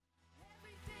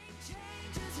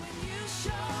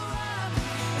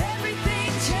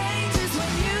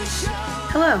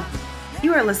Hello,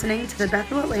 you are listening to the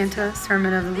Bethel Atlanta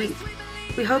Sermon of the Week.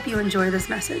 We hope you enjoy this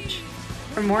message.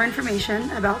 For more information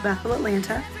about Bethel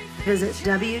Atlanta, visit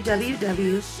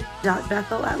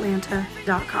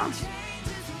www.bethelatlanta.com.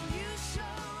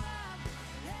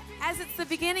 As it's the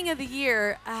beginning of the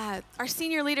year, our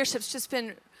senior leadership's just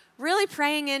been really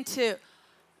praying into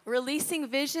releasing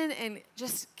vision and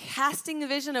just casting the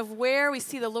vision of where we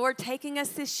see the Lord taking us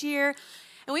this year.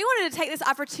 And we wanted to take this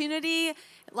opportunity,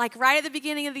 like right at the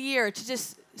beginning of the year, to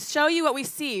just show you what we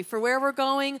see for where we're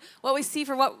going, what we see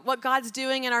for what God's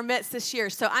doing in our midst this year.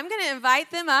 So I'm going to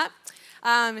invite them up,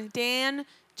 Dan,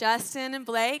 Justin, and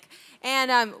Blake.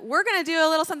 And we're going to do a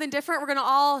little something different. We're going to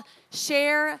all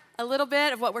share a little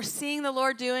bit of what we're seeing the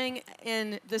Lord doing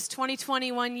in this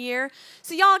 2021 year.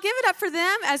 So y'all give it up for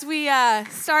them as we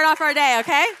start off our day,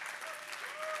 okay?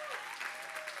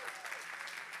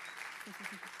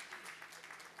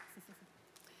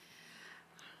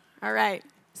 All right.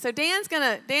 So Dan's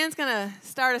gonna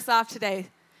start us off today.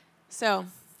 So,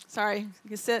 sorry, you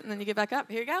can sit and then you get back up.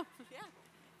 Here you go. Yeah.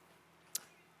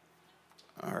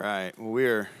 All right. Well,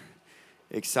 we're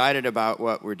excited about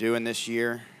what we're doing this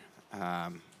year.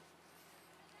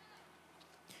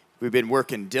 We've been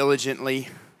working diligently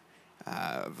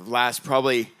last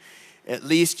probably at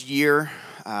least year,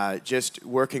 just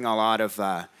working a lot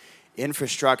of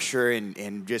infrastructure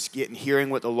and just hearing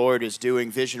what the Lord is doing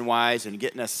vision-wise and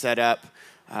getting us set up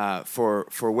for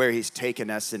where He's taken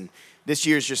us. And this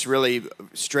year's just really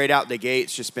straight out the gate.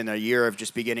 It's just been a year of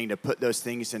just beginning to put those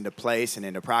things into place and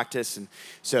into practice. And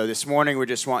so this morning we're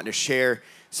just wanting to share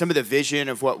some of the vision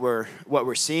of what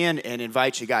we're seeing and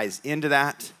invite you guys into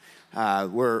that.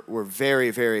 We're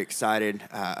very, very excited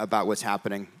about what's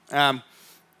happening.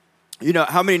 You know,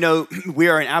 how many know we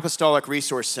are an apostolic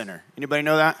resource center? Anybody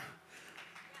know that?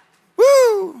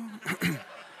 Woo!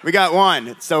 We got one.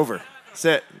 It's over. That's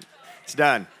it. It's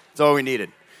done. That's all we needed.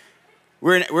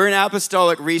 We're an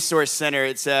apostolic resource center.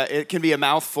 It can be a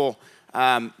mouthful.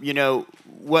 You know,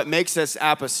 what makes us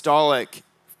apostolic,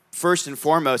 first and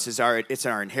foremost, is our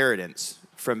inheritance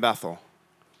from Bethel.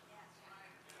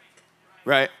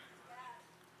 Right?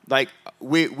 Like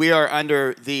we are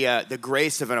under the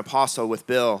grace of an apostle with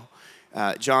Bill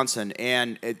Johnson,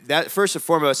 and that first and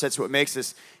foremost, that's what makes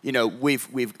us, you know, we've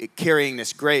carrying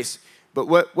this grace. But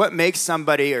what makes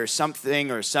somebody or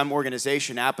something or some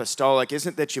organization apostolic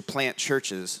isn't that you plant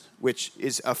churches, which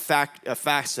is a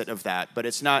facet of that, but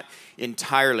it's not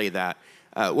entirely that.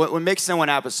 What makes someone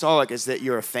apostolic is that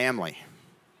you're a family.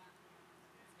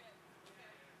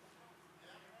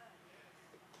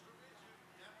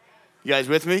 You guys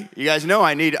with me? You guys know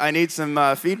I need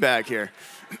some feedback here.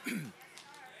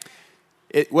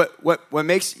 What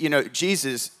makes, you know,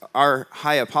 Jesus, our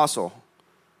high apostle,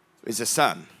 is a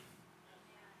son.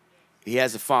 He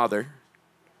has a father.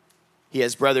 He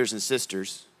has brothers and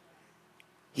sisters.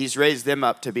 He's raised them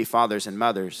up to be fathers and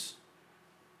mothers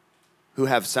who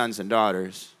have sons and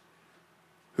daughters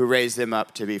who raise them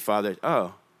up to be fathers.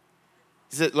 Oh,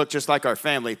 does it look just like our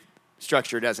family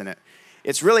structure, doesn't it?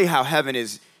 It's really how heaven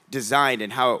is designed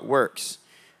and how it works.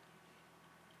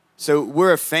 So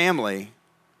we're a family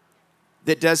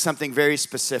that does something very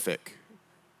specific,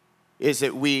 is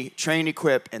that we train,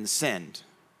 equip, and send.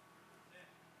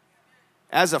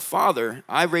 As a father,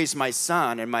 I raise my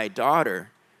son and my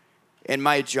daughter, and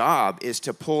my job is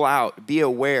to pull out, be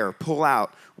aware, pull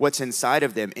out what's inside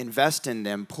of them, invest in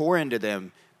them, pour into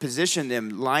them, position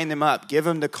them, line them up, give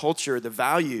them the culture, the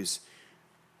values,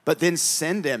 but then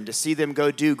send them to see them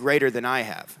go do greater than I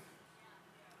have.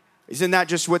 Isn't that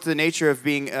just what the nature of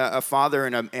being a father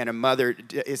and a mother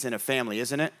is in a family,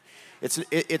 isn't it?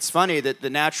 It's funny that the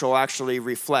natural actually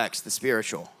reflects the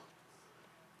spiritual.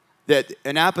 That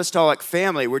an apostolic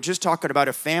family, we're just talking about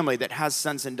a family that has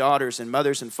sons and daughters and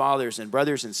mothers and fathers and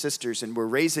brothers and sisters, and we're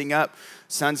raising up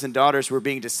sons and daughters. We're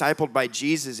being discipled by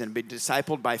Jesus and being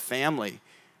discipled by family,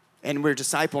 and we're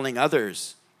discipling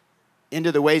others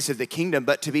into the ways of the kingdom,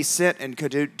 but to be sent and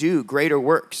could do greater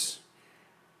works.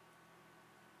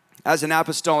 As an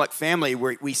apostolic family,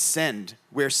 we send.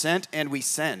 We're sent and we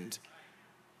send.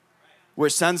 We're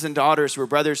sons and daughters. We're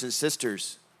brothers and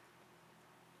sisters.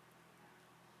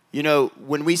 You know,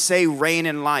 when we say reign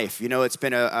in life, you know, it's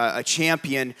been a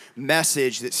champion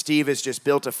message that Steve has just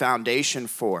built a foundation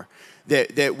for,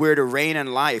 that we're to reign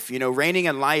in life. You know, reigning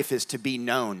in life is to be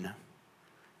known,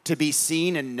 to be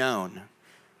seen and known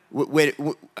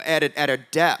at a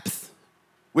depth,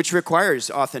 which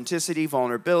requires authenticity,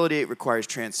 vulnerability. It requires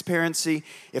transparency.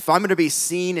 If I'm going to be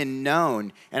seen and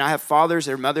known, and I have fathers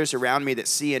or mothers around me that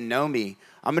see and know me,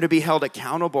 I'm going to be held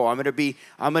accountable. I'm going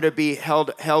to be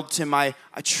held to my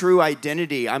true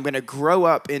identity. I'm going to grow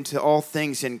up into all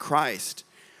things in Christ.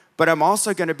 But I'm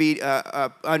also going to be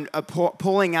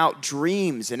pulling out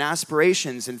dreams and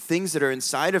aspirations and things that are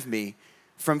inside of me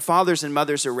from fathers and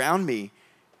mothers around me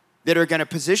that are going to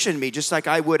position me, just like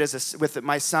I would with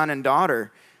my son and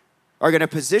daughter, are going to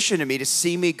position me to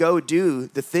see me go do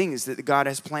the things that God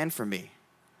has planned for me.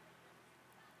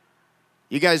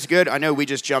 You guys good? I know we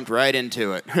just jumped right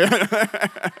into it.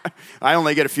 I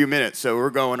only get a few minutes, so we're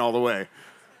going all the way.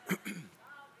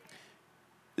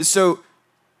 So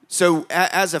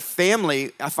as a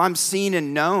family, if I'm seen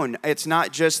and known, it's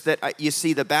not just that you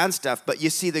see the bad stuff, but you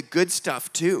see the good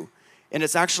stuff too. And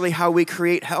it's actually how we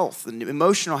create health and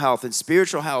emotional health and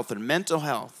spiritual health and mental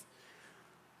health.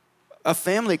 A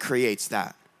family creates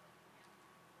that.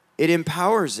 It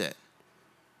empowers it.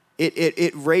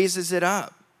 It raises it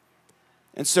up.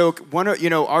 And so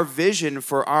our vision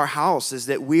for our house is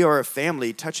that we are a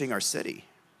family touching our city.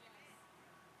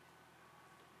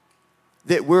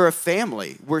 That we're a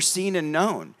family, we're seen and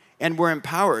known, and we're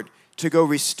empowered to go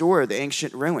restore the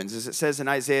ancient ruins, as it says in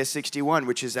Isaiah 61,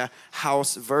 which is a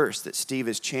house verse that Steve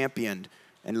has championed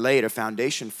and laid a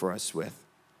foundation for us with.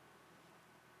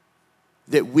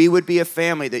 That we would be a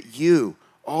family, that you,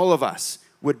 all of us,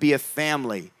 would be a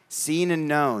family, seen and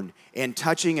known, and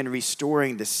touching and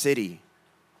restoring the city,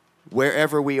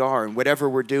 wherever we are, and whatever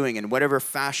we're doing, in whatever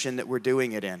fashion that we're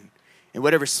doing it in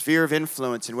whatever sphere of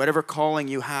influence, and whatever calling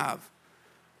you have.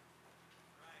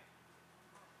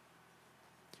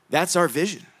 That's our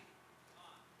vision.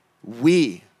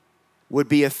 We would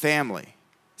be a family,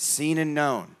 seen and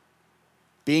known,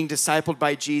 being discipled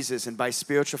by Jesus and by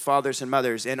spiritual fathers and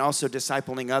mothers, and also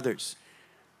discipling others.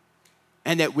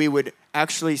 And that we would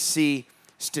actually see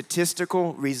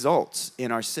statistical results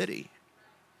in our city.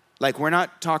 Like, we're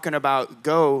not talking about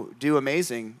go do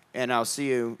amazing and I'll see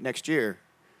you next year.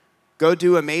 Go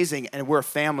do amazing, and we're a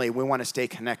family. We want to stay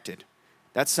connected.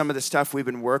 That's some of the stuff we've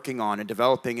been working on and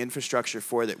developing infrastructure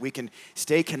for, that we can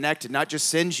stay connected, not just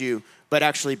send you, but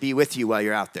actually be with you while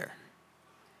you're out there.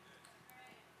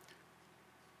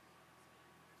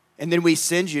 And then we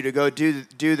send you to go do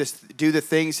the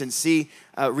things and see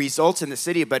results in the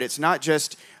city. But it's not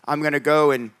just, I'm going to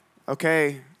go and,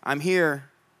 okay, I'm here.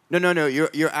 No.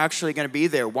 You're actually going to be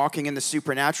there, walking in the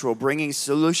supernatural, bringing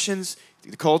solutions,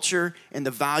 the culture, and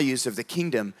the values of the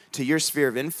kingdom to your sphere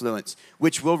of influence,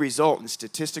 which will result in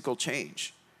statistical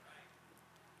change.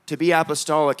 To be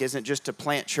apostolic isn't just to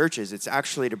plant churches. It's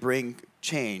actually to bring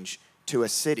change to a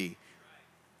city.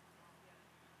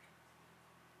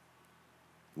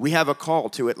 We have a call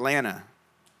to Atlanta.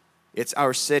 It's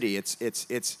our city. It's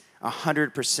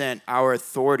 100% our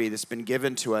authority that's been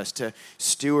given to us to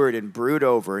steward and brood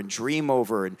over and dream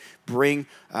over and bring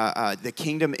the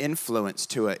kingdom influence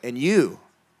to it. And you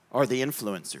are the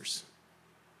influencers.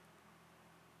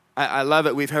 I love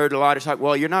it. We've heard a lot of talk,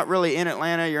 well, you're not really in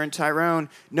Atlanta, you're in Tyrone.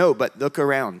 No, but look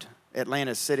around.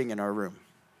 Atlanta's sitting in our room.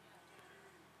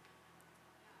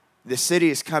 The city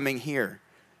is coming here,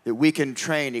 that we can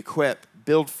train, equip,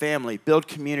 build family, build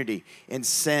community, and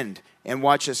send and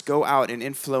watch us go out and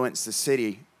influence the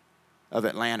city of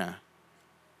Atlanta,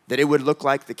 that it would look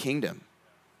like the kingdom.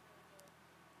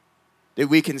 That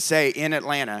we can say in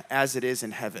Atlanta as it is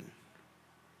in heaven.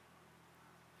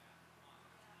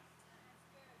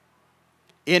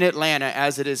 In Atlanta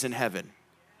as it is in heaven.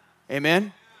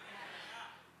 Amen?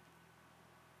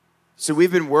 So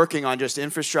we've been working on just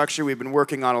infrastructure. We've been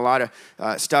working on a lot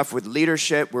of stuff with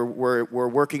leadership. We're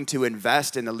working to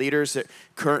invest in the leaders that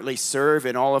currently serve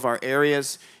in all of our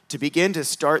areas to begin to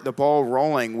start the ball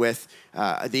rolling with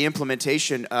the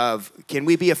implementation of, can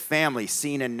we be a family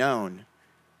seen and known?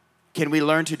 Can we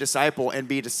learn to disciple and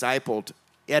be discipled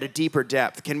at a deeper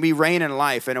depth? Can we reign in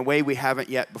life in a way we haven't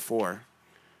yet before?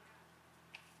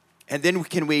 And then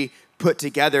can we put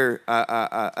together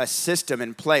a system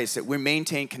in place that we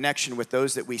maintain connection with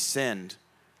those that we send.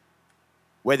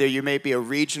 Whether you may be a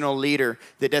regional leader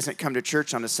that doesn't come to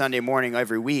church on a Sunday morning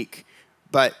every week,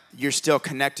 but you're still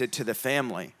connected to the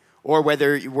family. Or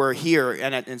whether we're here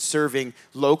and serving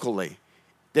locally,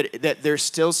 that there's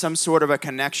still some sort of a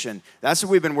connection. That's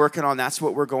what we've been working on. That's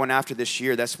what we're going after this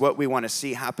year. That's what we want to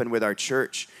see happen with our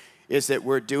church, is that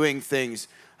we're doing things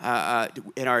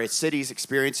in our city's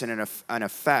experiencing an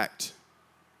effect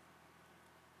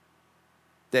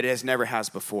that it never has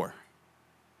before.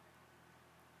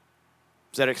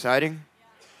 Is that exciting?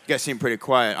 You guys seem pretty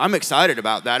quiet. I'm excited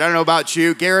about that. I don't know about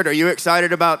you. Garrett, are you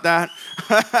excited about that?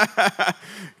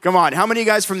 Come on. How many of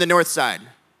you guys from the north side?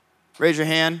 Raise your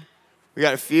hand. We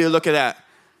got a few. Look at that.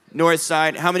 North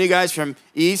side. How many of you guys from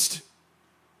east?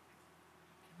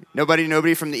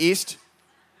 Nobody from the east?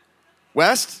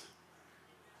 West?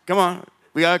 Come on,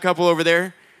 we got a couple over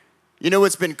there. You know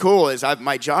what's been cool is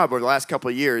my job over the last couple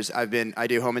of years, I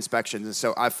do home inspections, and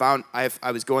so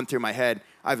I was going through my head,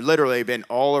 I've literally been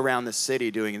all around the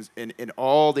city doing in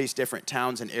all these different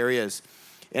towns and areas,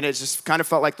 and it just kind of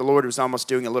felt like the Lord was almost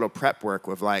doing a little prep work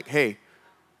with like, hey,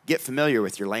 get familiar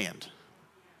with your land.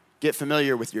 Get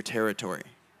familiar with your territory.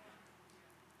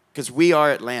 Because we are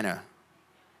Atlanta.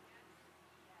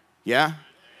 Yeah?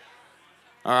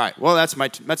 All right, well, that's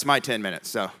my 10 minutes,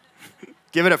 so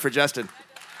give it up for Justin.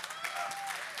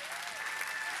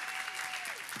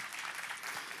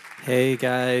 Hey,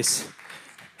 guys.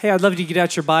 Hey, I'd love you to get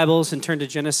out your Bibles and turn to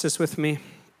Genesis with me.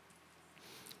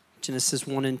 Genesis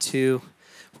 1 and 2.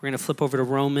 We're going to flip over to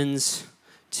Romans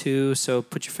 2, so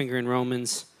put your finger in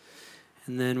Romans.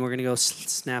 And then we're going to go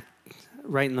snap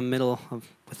right in the middle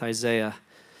with Isaiah.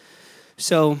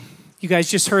 So you guys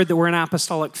just heard that we're an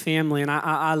apostolic family, and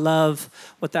I love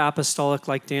what the apostolic,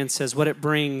 like Dan says, what it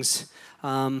brings.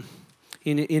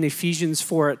 In Ephesians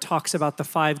 4, it talks about the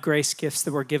 5 grace gifts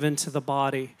that were given to the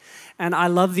body. And I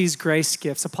love these grace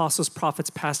gifts, apostles,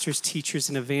 prophets, pastors, teachers,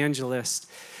 and evangelists,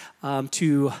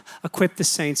 to equip the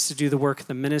saints to do the work of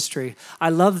the ministry. I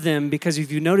love them because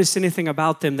if you notice anything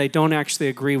about them, they don't actually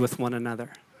agree with one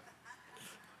another.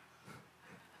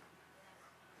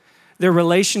 Their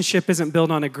relationship isn't built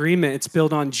on agreement, it's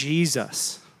built on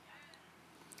Jesus.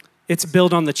 It's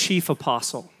built on the chief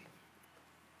apostle.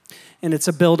 And it's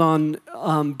a build on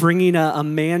bringing a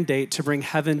mandate to bring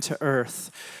heaven to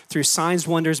earth through signs,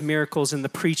 wonders, miracles, and the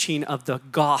preaching of the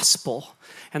gospel.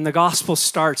 And the gospel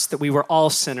starts that we were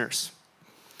all sinners.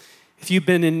 If you've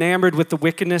been enamored with the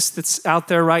wickedness that's out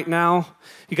there right now,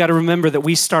 you got to remember that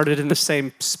we started in the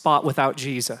same spot without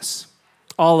Jesus.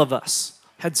 All of us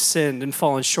had sinned and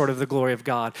fallen short of the glory of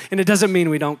God. And it doesn't mean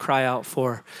we don't cry out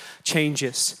for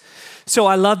changes. So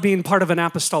I love being part of an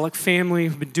apostolic family.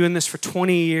 We've been doing this for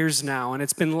 20 years now, and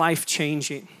it's been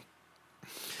life-changing.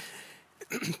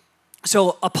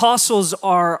 So apostles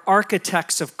are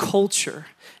architects of culture.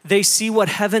 They see what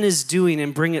heaven is doing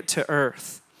and bring it to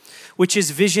earth, which is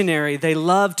visionary. They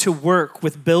love to work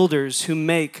with builders who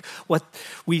make what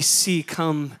we see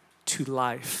come to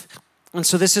life. And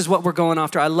so this is what we're going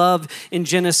after. I love in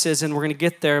Genesis, and we're going to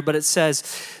get there, but it says,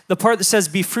 the part that says,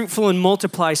 be fruitful and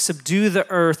multiply, subdue the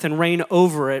earth and reign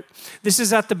over it. This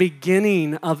is at the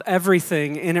beginning of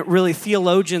everything, and it really,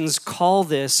 theologians call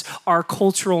this our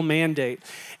cultural mandate.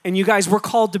 And you guys, we're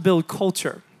called to build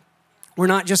culture. We're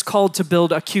not just called to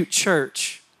build a cute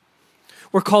church.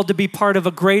 We're called to be part of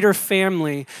a greater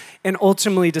family and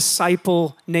ultimately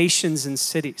disciple nations and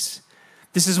cities.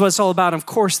 This is what it's all about. Of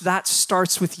course, that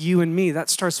starts with you and me. That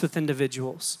starts with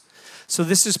individuals. So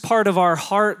this is part of our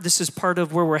heart. This is part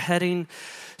of where we're heading.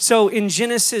 So in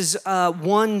Genesis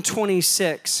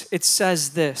 1:26, it says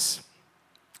this.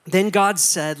 Then God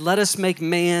said, let us make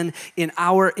man in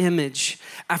our image,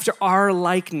 after our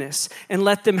likeness, and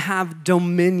let them have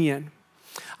dominion.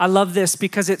 I love this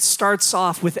because it starts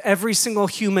off with every single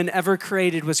human ever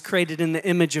created was created in the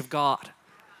image of God.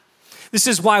 This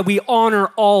is why we honor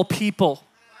all people.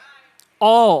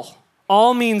 All.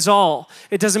 All means all.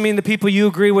 It doesn't mean the people you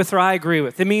agree with or I agree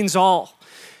with. It means all.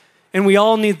 And we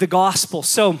all need the gospel.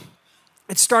 So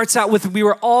it starts out with we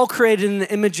were all created in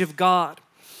the image of God.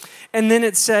 And then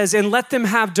it says, and let them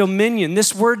have dominion.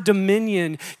 This word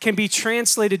dominion can be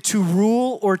translated to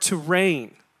rule or to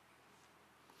reign.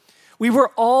 We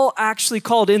were all actually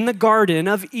called in the Garden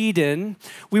of Eden,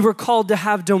 we were called to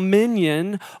have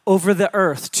dominion over the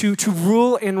earth, to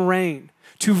rule and reign,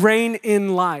 to reign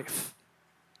in life.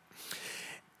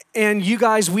 And you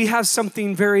guys, we have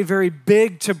something very, very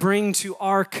big to bring to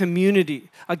our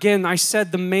community. Again, I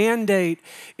said the mandate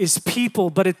is people,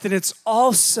 but it's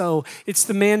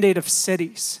the mandate of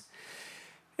cities.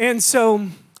 And so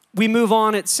we move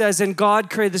on, it says, and God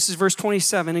created, this is verse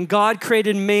 27, and God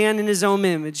created man in his own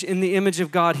image. In the image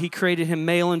of God, he created him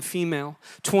male and female.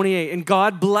 28, and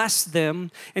God blessed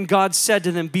them, and God said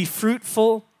to them, be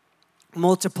fruitful,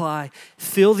 multiply,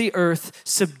 fill the earth,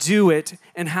 subdue it,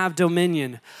 and have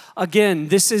dominion. Again,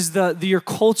 this is your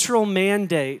cultural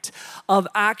mandate of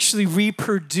actually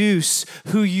reproduce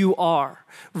who you are.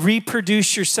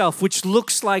 Reproduce yourself, which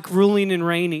looks like ruling and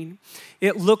reigning.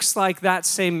 It looks like that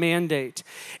same mandate.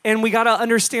 And we got to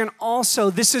understand also,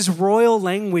 this is royal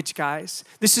language, guys.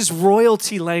 This is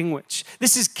royalty language.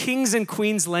 This is kings and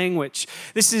queens language.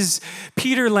 This is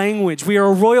Peter language. We are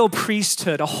a royal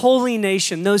priesthood, a holy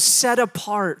nation, those set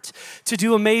apart to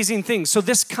do amazing things. So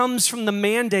this comes from the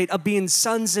mandate of being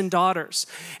sons and daughters.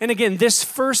 And again, this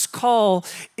first call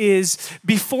is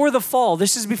before the fall.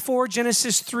 This is before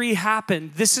Genesis 3 happened.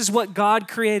 again, this is what God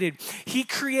created. He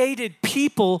created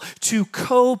people to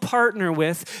co-partner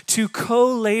with, to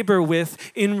co-labor with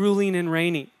in ruling and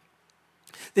reigning.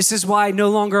 This is why no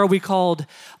longer are we called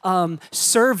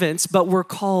servants, but we're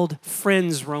called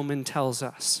friends, Romans tells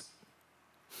us.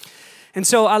 And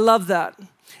so I love that.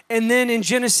 And then in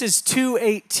Genesis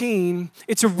 2:18,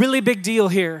 it's a really big deal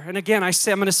here. And again, I'm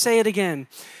going to say it again.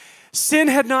 Sin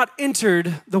had not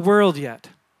entered the world yet.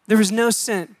 There was no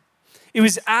sin. It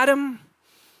was Adam,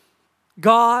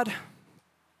 God,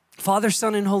 Father,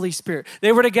 Son, and Holy Spirit.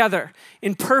 They were together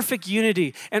in perfect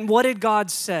unity. And what did God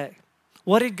say?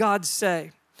 What did God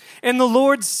say? And the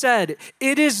Lord said,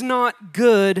 "It is not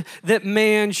good that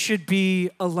man should be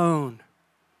alone."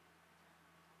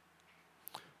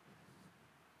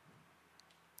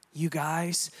 You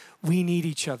guys, we need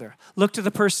each other. Look to the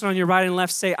person on your right and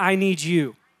left, say, "I need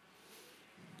you."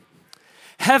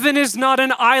 Heaven is not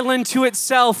an island to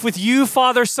itself with you,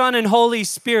 Father, Son, and Holy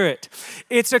Spirit.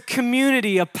 It's a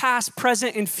community of past,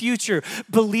 present, and future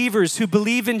believers who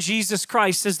believe in Jesus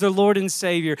Christ as their Lord and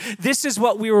Savior. This is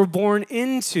what we were born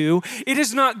into. It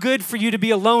is not good for you to be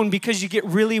alone because you get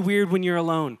really weird when you're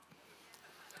alone.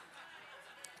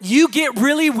 You get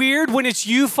really weird when it's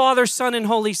you, Father, Son, and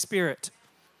Holy Spirit.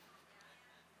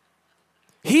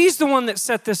 He's the one that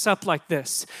set this up like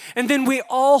this. And then we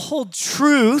all hold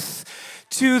truth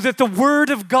to that the Word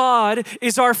of God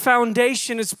is our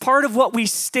foundation. It's part of what we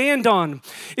stand on.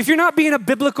 If you're not being a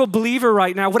biblical believer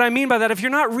right now, what I mean by that, if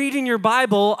you're not reading your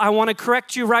Bible, I want to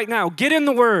correct you right now. Get in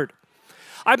the Word.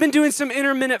 I've been doing some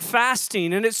intermittent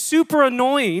fasting, and it's super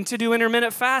annoying to do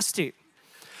intermittent fasting.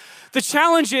 The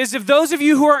challenge is, if those of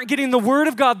you who aren't getting the Word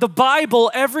of God, the Bible,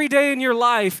 every day in your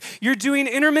life, you're doing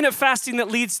intermittent fasting that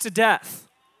leads to death.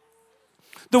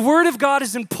 The Word of God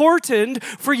is important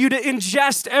for you to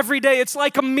ingest every day. It's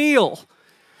like a meal.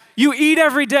 You eat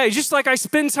every day. Just like I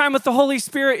spend time with the Holy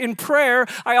Spirit in prayer,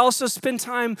 I also spend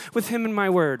time with Him in my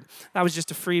Word. That was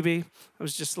just a freebie. That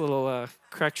was just a little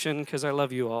correction because I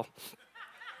love you all.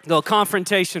 A little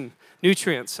confrontation,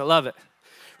 nutrients. I love it.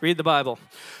 Read the Bible.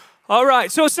 All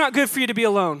right, so it's not good for you to be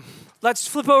alone. Let's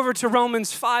flip over to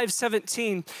Romans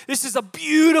 5:17. This is a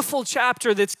beautiful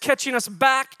chapter that's catching us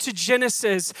back to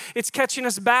Genesis. It's catching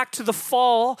us back to the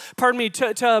fall,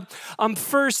 to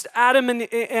first Adam and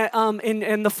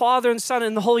the Father and Son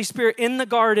and the Holy Spirit in the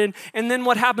garden, and then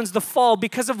what happens, the fall.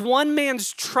 Because of one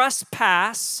man's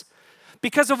trespass,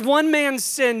 because of one man's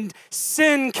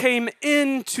sin came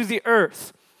into the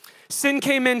earth. Sin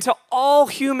came into all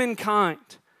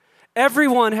humankind.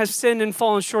 Everyone has sinned and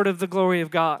fallen short of the glory of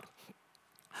God.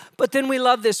 But then we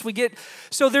love this.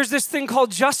 So there's this thing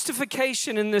called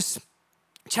justification in this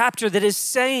chapter that is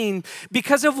saying,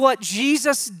 because of what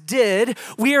Jesus did,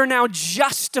 we are now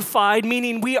justified,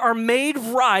 meaning we are made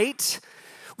right.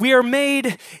 We are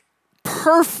made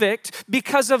perfect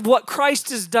because of what Christ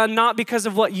has done, not because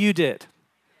of what you did.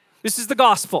 This is the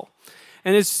gospel.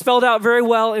 And it's spelled out very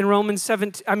well in Romans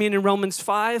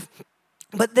 5.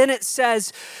 But then it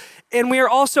says, and we are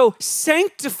also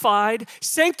sanctified.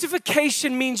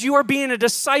 Sanctification means you are being a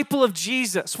disciple of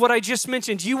Jesus, what I just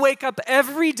mentioned. You wake up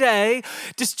every day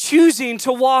just choosing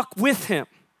to walk with Him.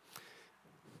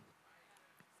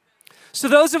 So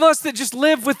those of us that just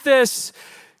live with this,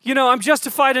 I'm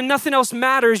justified and nothing else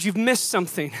matters, you've missed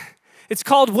something. It's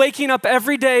called waking up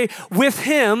every day with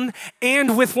Him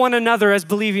and with one another as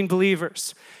believing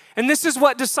believers. And this is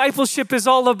what discipleship is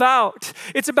all about.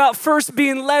 It's about first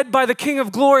being led by the King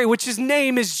of Glory, which His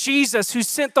name is Jesus, who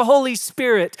sent the Holy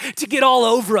Spirit to get all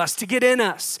over us, to get in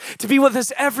us, to be with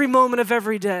us every moment of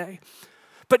every day.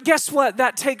 But guess what?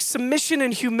 That takes submission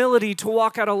and humility to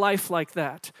walk out a life like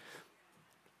that.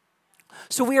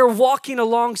 So we are walking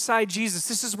alongside Jesus.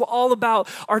 This is all about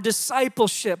our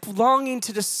discipleship, longing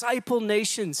to disciple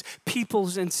nations,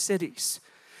 peoples, and cities.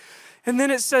 And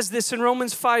then it says this in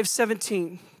Romans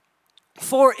 5:17.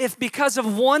 For if because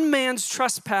of one man's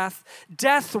trespass,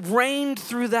 death reigned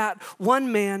through that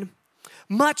one man,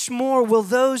 much more will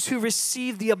those who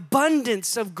receive the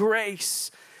abundance of grace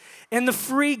and the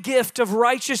free gift of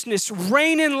righteousness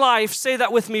reign in life. Say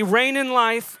that with me, reign in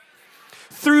life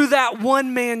through that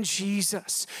one man,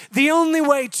 Jesus. The only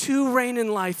way to reign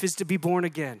in life is to be born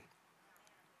again.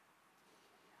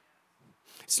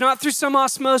 It's not through some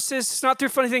osmosis. It's not through a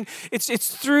funny thing.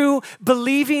 It's through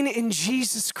believing in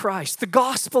Jesus Christ. The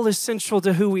gospel is central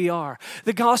to who we are.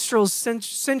 The gospel is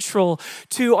central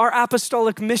to our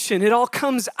apostolic mission. It all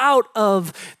comes out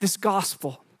of this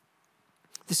gospel,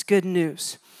 this good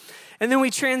news. And then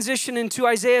we transition into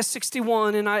Isaiah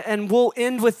 61, and we'll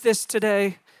end with this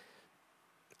today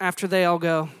after they all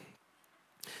go.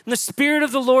 And the Spirit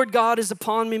of the Lord God is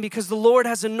upon me because the Lord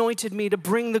has anointed me to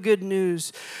bring the good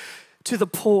news to the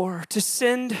poor, to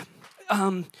send,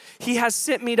 he has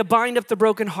sent me to bind up the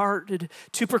brokenhearted,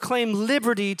 to proclaim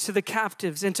liberty to the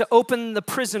captives, and to open the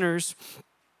prisoners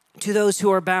to those who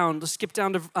are bound. Let's skip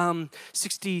down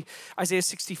to Isaiah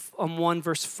 61,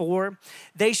 verse 4.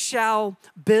 They shall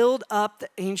build up the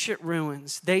ancient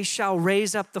ruins. They shall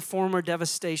raise up the former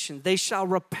devastation. They shall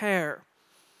repair.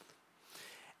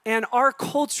 And our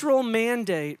cultural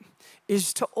mandate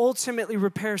is to ultimately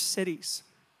repair cities.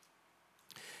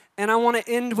 And I want to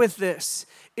end with this.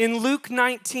 In Luke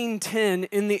 19:10,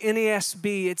 in the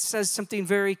NASB, it says something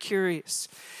very curious.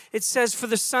 It says, for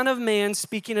the Son of Man,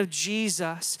 speaking of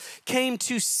Jesus, came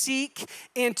to seek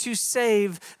and to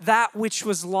save that which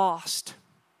was lost.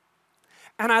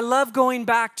 And I love going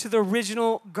back to the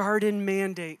original garden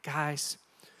mandate, guys.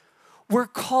 We're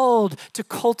called to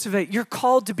cultivate. You're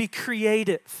called to be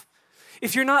creative.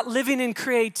 If you're not living in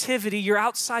creativity, you're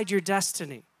outside your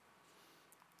destiny.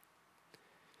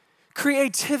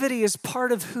 Creativity is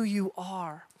part of who you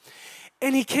are.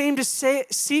 And he came to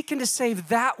seek and to save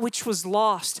that which was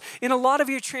lost. In a lot of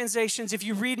your translations, if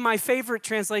you read my favorite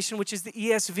translation, which is the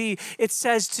ESV, it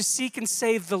says to seek and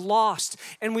save the lost.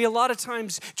 And we a lot of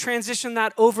times transition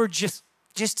that over just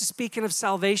to speaking of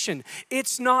salvation.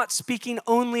 It's not speaking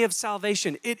only of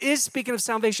salvation. It is speaking of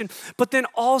salvation, but then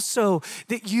also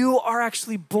that you are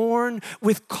actually born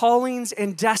with callings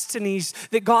and destinies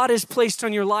that God has placed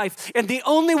on your life. And the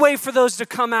only way for those to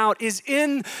come out is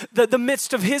in the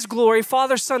midst of His glory,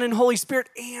 Father, Son, and Holy Spirit,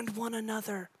 and one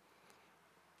another.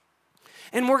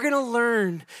 And we're going to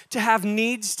learn to have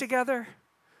needs together.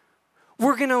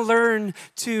 We're going to learn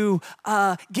to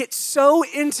get so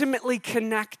intimately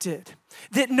connected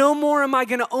that no more am I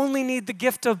going to only need the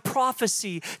gift of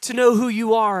prophecy to know who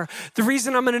you are. The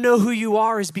reason I'm going to know who you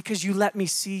are is because you let me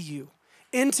see you.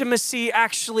 Intimacy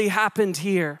actually happened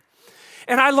here.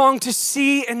 And I long to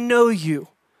see and know you.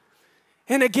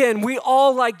 And again, we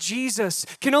all, like Jesus,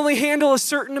 can only handle a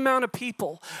certain amount of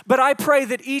people. But I pray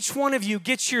that each one of you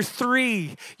gets your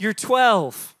 3, your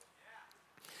 12.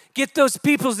 Get those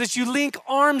people that you link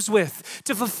arms with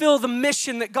to fulfill the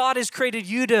mission that God has created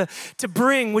you to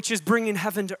bring, which is bringing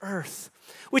heaven to earth,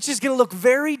 which is going to look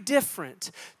very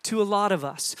different to a lot of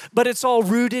us. But it's all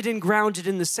rooted and grounded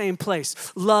in the same place,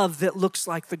 love that looks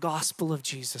like the gospel of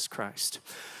Jesus Christ.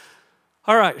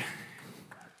 All right.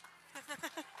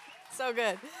 So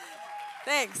good.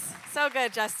 Thanks. So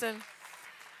good, Justin.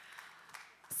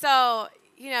 So,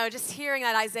 just hearing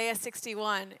that Isaiah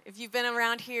 61, if you've been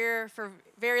around here for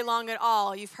very long at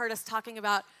all, you've heard us talking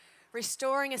about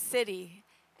restoring a city.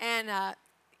 And a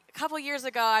couple years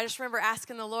ago, I just remember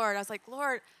asking the Lord, I was like,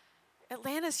 Lord,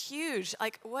 Atlanta's huge.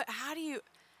 Like, how do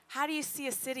you see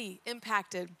a city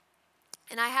impacted?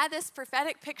 And I had this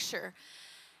prophetic picture.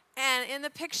 And in the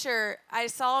picture, I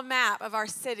saw a map of our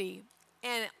city.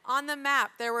 And on the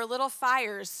map, there were little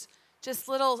fires, just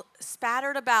little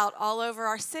spattered about all over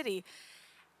our city.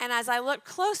 And as I looked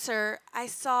closer, I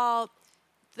saw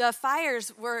the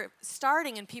fires were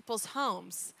starting in people's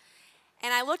homes.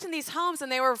 And I looked in these homes,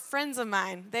 and they were friends of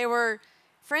mine. They were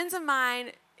friends of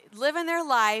mine living their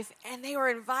life, and they were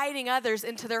inviting others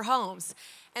into their homes.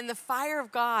 And the fire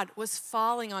of God was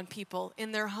falling on people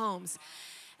in their homes.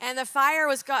 And the fire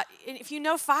was God. And if you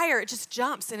know fire, it just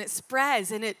jumps, and it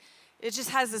spreads, and it just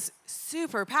has this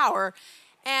super power.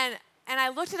 And I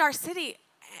looked at our city,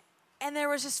 and there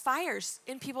was just fires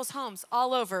in people's homes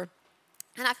all over.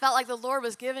 And I felt like the Lord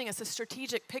was giving us a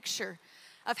strategic picture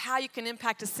of how you can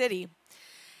impact a city.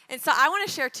 And so I want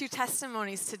to share 2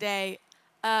 testimonies today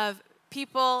of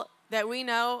people that we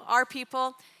know, our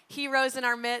people, heroes in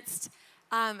our midst,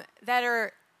 that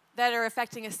are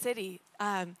affecting a city.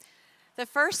 The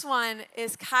first one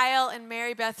is Kyle and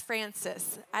Mary Beth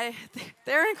Francis.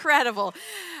 They're incredible.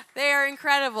 They are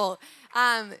incredible.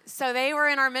 So they were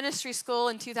in our ministry school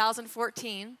in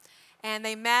 2014, and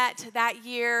they met that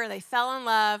year. They fell in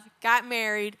love, got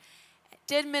married,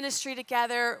 did ministry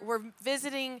together, were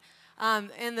visiting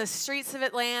in the streets of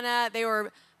Atlanta. They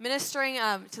were ministering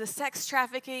to the sex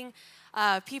trafficking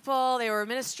people. They were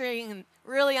ministering in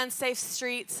really unsafe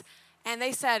streets. And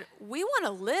they said, we want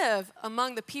to live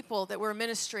among the people that we're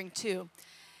ministering to.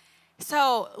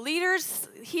 So leaders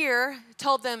here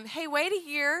told them, hey, wait a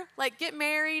year, get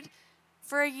married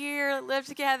for a year, live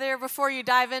together before you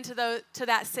dive into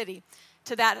that city,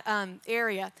 to that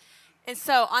area. And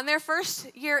so on their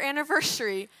first year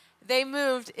anniversary, they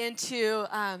moved into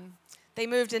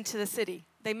the city.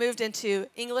 They moved into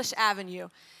English Avenue.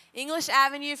 English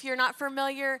Avenue, if you're not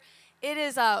familiar, it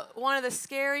is one of the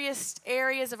scariest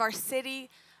areas of our city.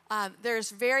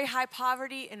 there's very high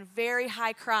poverty and very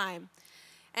high crime.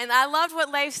 And I loved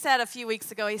what Leif said a few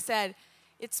weeks ago. He said,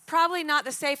 it's probably not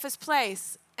the safest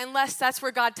place unless that's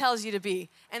where God tells you to be.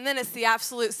 And then it's the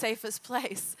absolute safest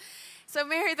place. So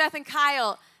Mary Beth and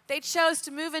Kyle, they chose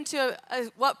to move into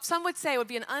what some would say would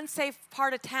be an unsafe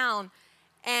part of town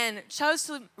and chose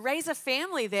to raise a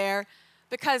family there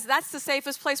because that's the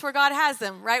safest place where God has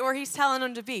them, right where he's telling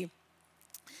them to be.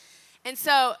 And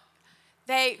so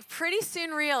they pretty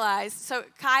soon realized, so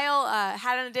Kyle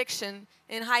had an addiction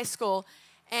in high school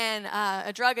and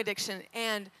a drug addiction.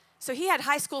 And so he had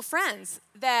high school friends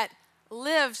that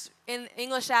lived in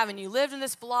English Avenue, lived in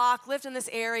this block, lived in this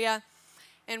area.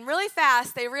 And really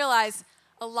fast, they realized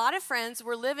a lot of friends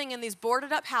were living in these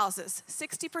boarded up houses.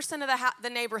 60% of the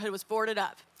neighborhood was boarded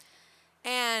up.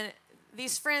 And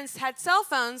these friends had cell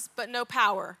phones, but no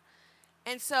power.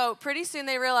 And so pretty soon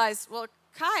they realized, well,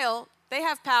 Kyle, they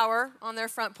have power on their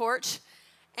front porch.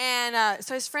 And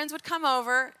so his friends would come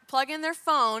over, plug in their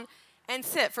phone, and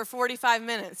sit for 45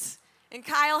 minutes. And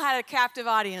Kyle had a captive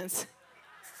audience.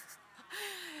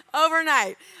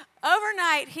 Overnight,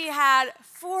 he had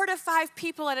 4 to 5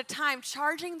 people at a time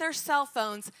charging their cell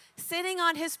phones, sitting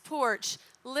on his porch,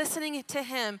 listening to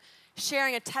him,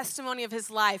 sharing a testimony of his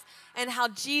life and how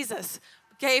Jesus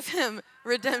gave him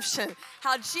redemption,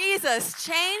 how Jesus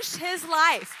changed his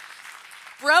life,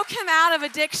 broke him out of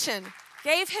addiction,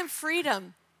 gave him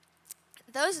freedom.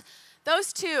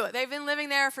 Those two, they've been living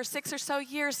there for 6 or so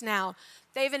years now.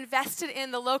 They've invested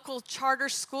in the local charter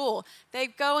school. They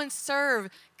go and serve.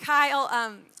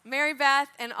 Kyle, Mary Beth,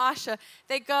 and Asha,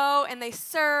 they go and they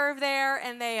serve there,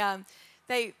 and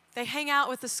they hang out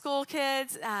with the school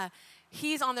kids.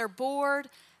 He's on their board.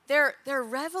 They're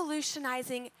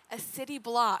revolutionizing a city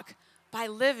block by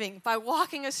living, by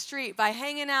walking a street, by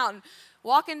hanging out and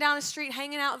walking down the street,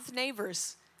 hanging out with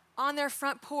neighbors on their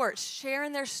front porch,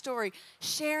 sharing their story,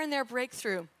 sharing their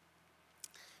breakthrough.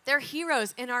 They're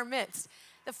heroes in our midst.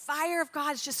 The fire of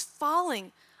God's just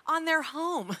falling on their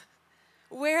home,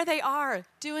 where they are,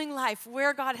 doing life,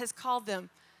 where God has called them.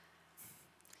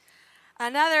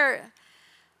 Another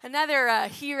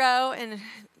hero and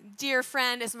dear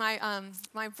friend is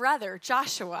my brother,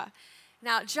 Joshua.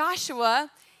 Now, Joshua,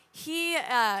 he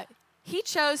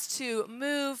chose to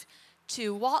move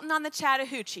to Walton on the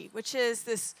Chattahoochee, which is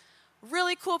this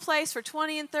really cool place for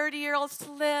 20 and 30-year-olds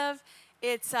to live.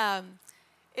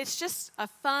 It's just a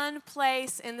fun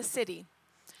place in the city.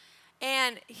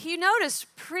 And he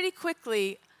noticed pretty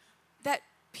quickly that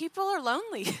people are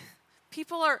lonely.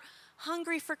 People are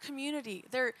hungry for community.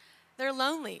 They're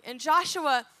lonely. And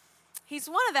Joshua, he's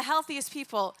one of the healthiest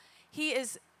people. He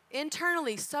is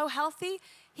internally so healthy,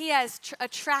 he has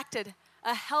attracted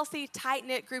a healthy,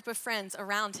 tight-knit group of friends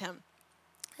around him.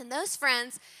 And those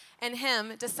friends and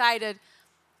him decided,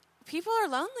 people are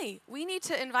lonely. We need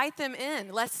to invite them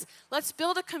in. Let's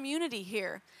build a community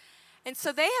here. And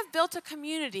so they have built a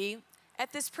community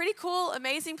at this pretty cool,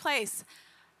 amazing place.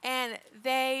 And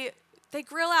they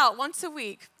grill out once a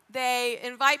week. They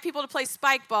invite people to play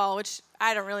spike ball, which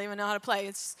I don't really even know how to play.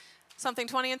 It's something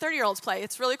 20 and 30-year-olds play.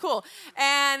 It's really cool.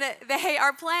 And they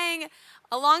are playing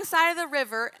alongside of the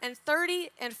river, and 30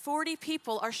 and 40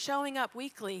 people are showing up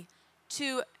weekly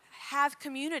to have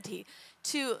community,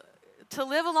 to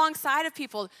live alongside of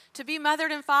people, to be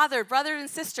mothered and fathered, brother and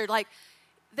sister. Like,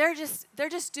 they're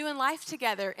just doing life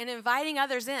together and inviting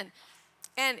others in.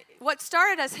 And what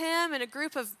started as him and a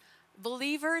group of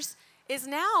believers is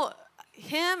now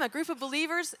him, a group of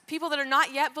believers, people that are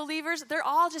not yet believers, they're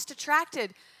all just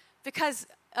attracted because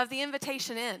of the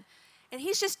invitation in. And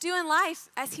he's just doing life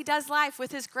as he does life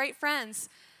with his great friends,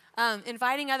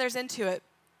 inviting others into it.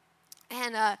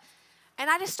 And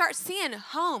I just start seeing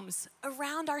homes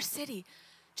around our city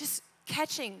just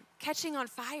catching on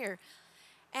fire.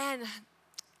 And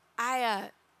I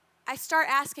start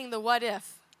asking the what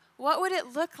if. What would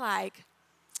it look like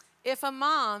if a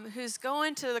mom who's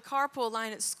going to the carpool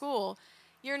line at school,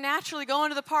 you're naturally going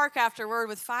to the park afterward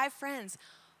with 5 friends,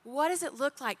 what does it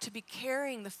look like to be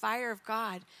carrying the fire of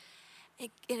God and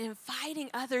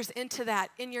inviting others into that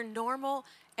in your normal,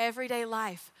 everyday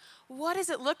life? What does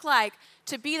it look like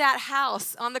to be that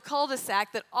house on the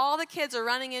cul-de-sac that all the kids are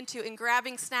running into and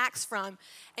grabbing snacks from?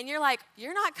 And you're like,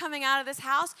 you're not coming out of this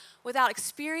house without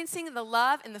experiencing the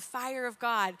love and the fire of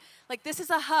God. Like, this is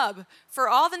a hub for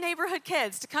all the neighborhood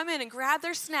kids to come in and grab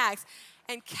their snacks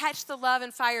and catch the love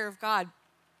and fire of God.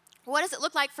 What does it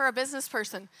look like for a business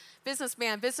person,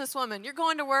 businessman, businesswoman? You're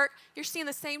going to work, you're seeing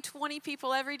the same 20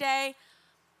 people every day.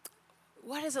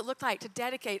 What does it look like to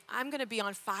dedicate? I'm going to be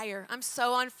on fire. I'm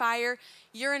so on fire.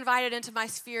 You're invited into my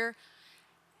sphere.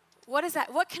 What is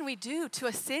that? What can we do to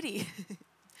a city?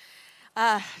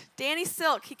 Danny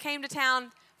Silk, he came to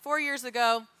town 4 years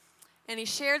ago, and he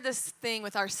shared this thing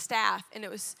with our staff, and it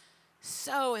was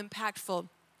so impactful.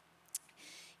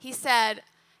 He said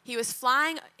he was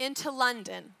flying into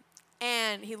London,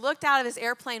 and he looked out of his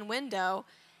airplane window,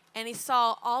 and he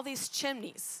saw all these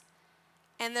chimneys,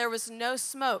 and there was no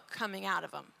smoke coming out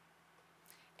of them.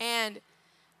 And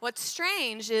what's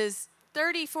strange is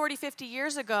 30, 40, 50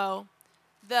 years ago,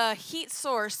 the heat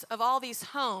source of all these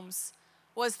homes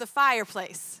was the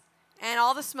fireplace, and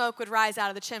all the smoke would rise out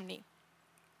of the chimney.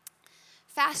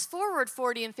 Fast forward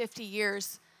 40 and 50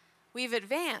 years, we've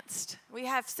advanced. We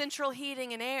have central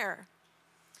heating and air.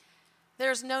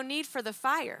 There's no need for the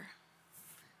fire.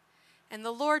 And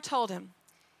the Lord told him,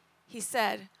 he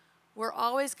said, we're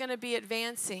always going to be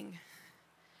advancing,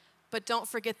 but don't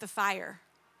forget the fire.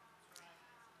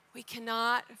 We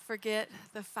cannot forget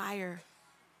the fire.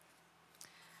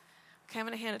 Okay, I'm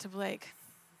going to hand it to Blake.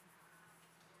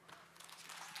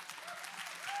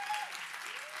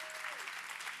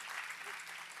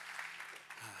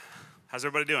 How's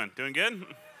everybody doing? Doing good?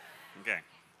 Okay.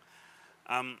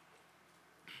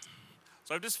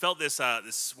 So I've just felt this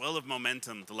swell of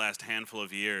momentum the last handful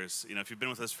of years. You know, if you've been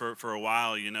with us for a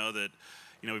while, you know that,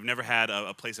 you know, we've never had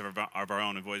a place of our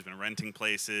own. We've always been renting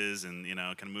places and, you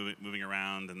know, kind of moving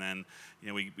around. And then, you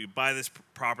know, we buy this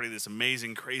property, this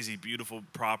amazing, crazy, beautiful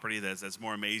property that's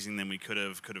more amazing than we could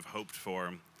have hoped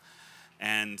for.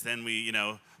 And then we, you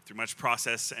know, through much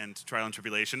process and trial and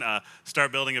tribulation,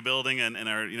 start building a building and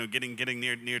are, you know, getting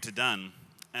near to done.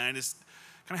 And I just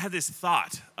kind of had this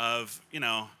thought of, you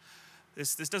know,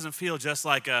 this doesn't feel just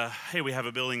like hey, we have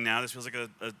a building now. This feels like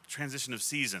a transition of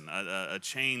season, a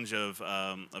change of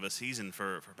a season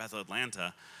for Bethel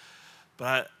Atlanta.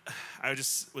 But I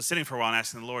just was sitting for a while and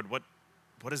asking the Lord, what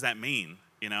does that mean?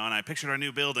 You know, and I pictured our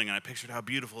new building, and I pictured how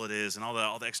beautiful it is, and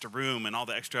all the extra room, and all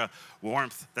the extra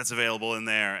warmth that's available in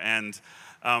there, and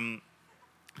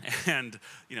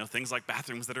you know, things like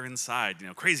bathrooms that are inside, you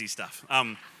know, crazy stuff,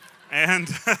 and.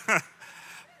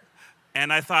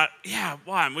 And I thought, yeah,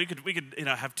 why? We could you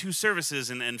know, have two services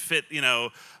and fit, you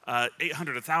know,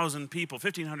 800, 1,000 people,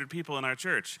 1,500 people in our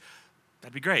church.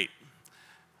 That'd be great.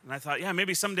 And I thought, yeah,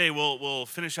 maybe someday we'll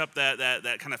finish up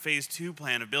that kind of phase 2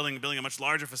 plan of building a much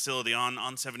larger facility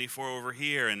on 74 over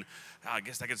here, and I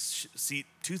guess I could seat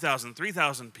 2,000,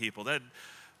 3,000 people. That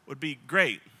would be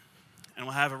great. And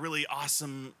we'll have a really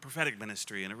awesome prophetic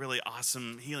ministry and a really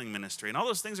awesome healing ministry, and all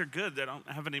those things are good. I don't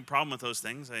have any problem with those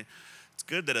things. It's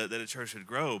good that a church should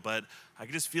grow, but I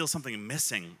could just feel something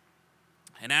missing.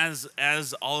 And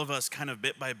as all of us kind of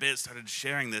bit by bit started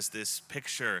sharing this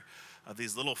picture of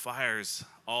these little fires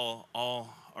all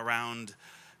around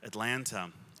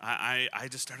Atlanta, I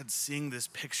just started seeing this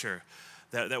picture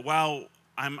that while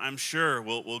I'm sure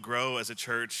we'll grow as a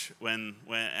church when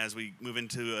as we move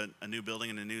into a new building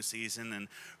and a new season, and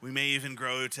we may even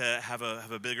grow to have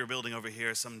a bigger building over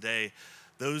here someday.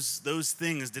 Those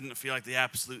things didn't feel like the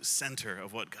absolute center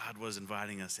of what God was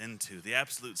inviting us into. The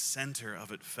absolute center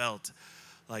of it felt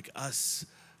like us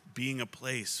being a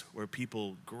place where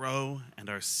people grow and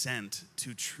are sent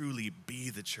to truly be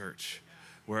the church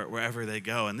wherever they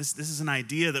go. And this is an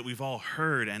idea that we've all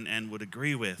heard and would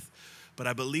agree with. But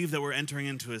I believe that we're entering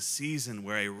into a season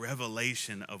where a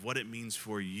revelation of what it means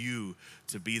for you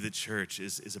to be the church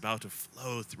is about to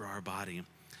flow through our body.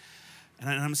 And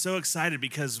I'm so excited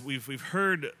because we've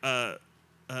heard, how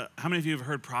many of you have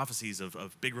heard prophecies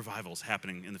of big revivals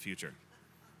happening in the future?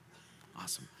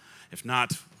 Awesome. If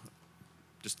not,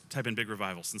 just type in big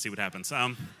revivals and see what happens.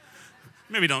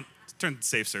 Maybe don't turn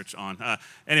Safe Search on.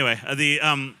 Anyway,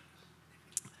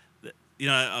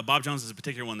 Bob Jones is a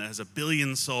particular one that has a 1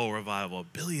 billion soul revival, 1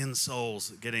 billion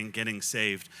souls getting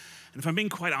saved. And if I'm being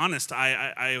quite honest,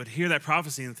 I would hear that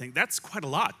prophecy and think, that's quite a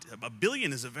lot. 1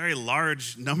 billion is a very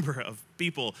large number of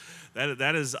people.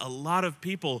 That is a lot of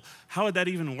people. How would that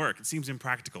even work? It seems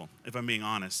impractical, if I'm being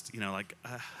honest. You know, like,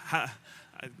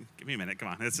 give me a minute, come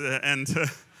on.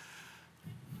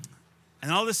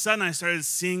 And all of a sudden, I started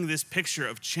seeing this picture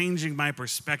of changing my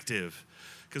perspective.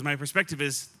 Because my perspective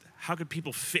is, how could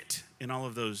people fit in all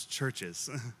of those churches?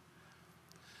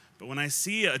 But when I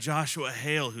see a Joshua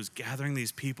Hale who's gathering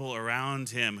these people around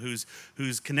him,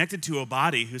 who's connected to a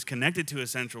body, who's connected to a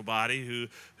central body,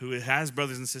 who has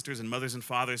brothers and sisters and mothers and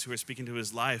fathers who are speaking to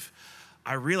his life,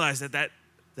 I realize that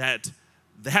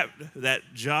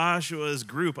Joshua's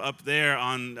group up there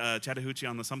on Chattahoochee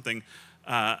on the something,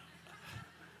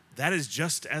 that is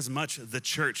just as much the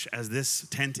church as this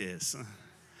tent is.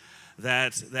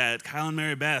 That Kyle and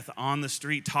Mary Beth on the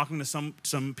street talking to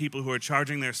some people who are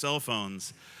charging their cell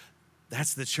phones,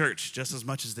 that's the church just as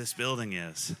much as this building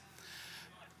is.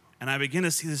 And I begin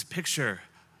to see this picture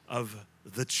of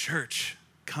the church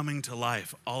coming to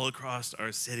life all across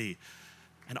our city.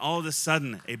 And all of a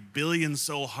sudden, a 1 billion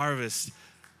soul harvest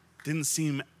didn't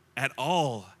seem at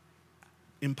all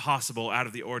impossible, out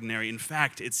of the ordinary. In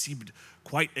fact, it seemed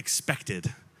quite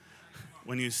expected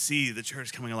when you see the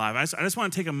church coming alive. I just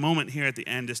want to take a moment here at the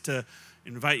end just to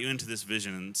invite you into this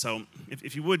vision. And so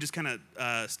if you would, just kind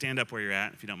of stand up where you're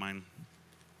at, if you don't mind.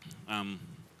 I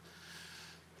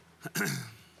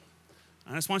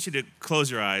just want you to close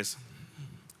your eyes.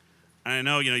 And I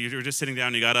know, you were just sitting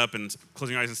down, you got up, and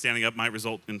closing your eyes and standing up might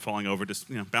result in falling over. Just,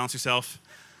 balance yourself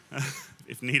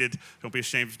if needed. Don't be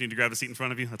ashamed if you need to grab the seat in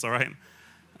front of you. That's all right.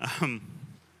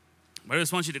 But I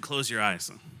just want you to close your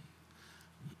eyes.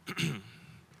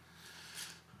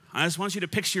 I just want you to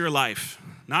picture your life,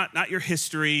 not your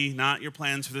history, not your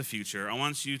plans for the future. I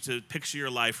want you to picture your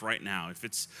life right now. If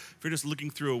you're just looking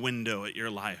through a window at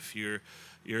your life, your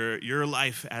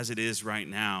life as it is right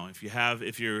now. If you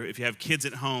have kids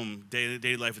at home,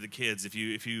 daily life with the kids. If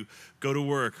you go to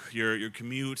work, your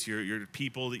commute, your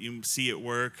people that you see at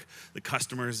work, the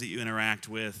customers that you interact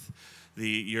with,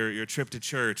 your trip to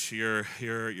church, your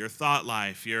thought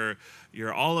life, your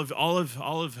all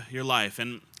of your life.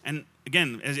 And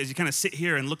again, as you kind of sit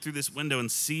here and look through this window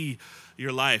and see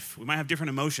your life, we might have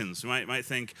different emotions. We might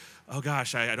think, oh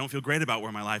gosh, I don't feel great about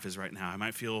where my life is right now. I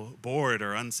might feel bored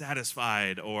or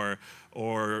unsatisfied or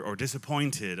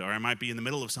disappointed, or I might be in the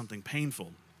middle of something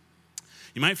painful.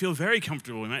 You might feel very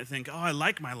comfortable. You might think, oh, I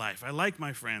like my life. I like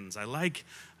my friends. I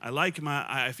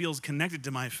feel connected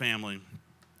to my family.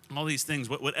 All these things,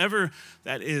 whatever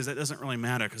that is, that doesn't really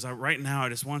matter, because right now I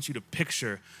just want you to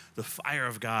picture the fire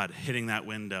of God hitting that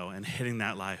window and hitting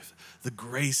that life, the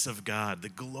grace of God, the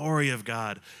glory of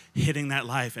God hitting that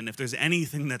life. And if there's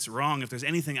anything that's wrong, if there's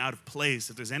anything out of place,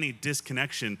 if there's any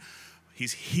disconnection,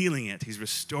 He's healing it, He's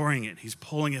restoring it, He's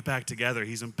pulling it back together.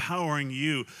 He's empowering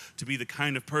you to be the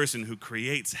kind of person who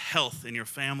creates health in your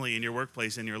family, in your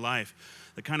workplace, in your life.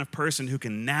 The kind of person who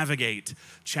can navigate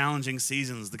challenging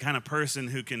seasons, the kind of person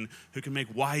who can make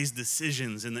wise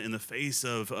decisions in the face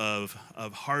of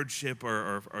hardship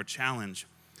or challenge.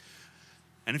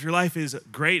 And if your life is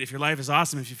great, if your life is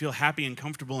awesome, if you feel happy and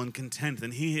comfortable and content,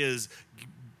 then He is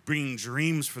bringing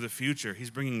dreams for the future. He's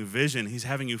bringing vision. He's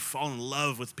having you fall in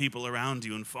love with people around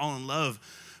you and fall in love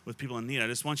with people in need. I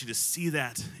just want you to see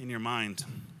that in your mind.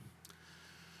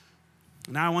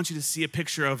 Now I want you to see a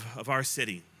picture of our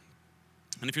city.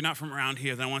 And if you're not from around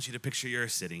here, then I want you to picture your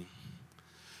city.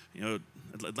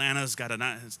 Atlanta's got a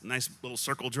nice little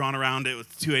circle drawn around it with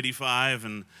 285,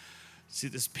 and see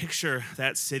this picture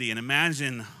that city and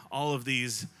imagine all of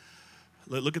these.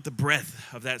 Look at the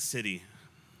breadth of that city.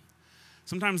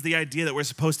 Sometimes the idea that we're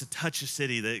supposed to touch a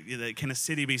city, that can a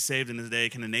city be saved in a day,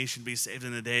 can a nation be saved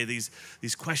in a day,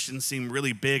 these questions seem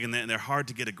really big and they're hard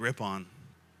to get a grip on.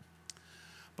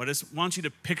 But I just want you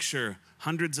to picture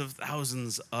hundreds of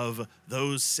thousands of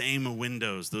those same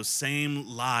windows, those same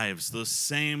lives, those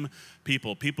same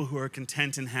people who are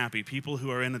content and happy, people who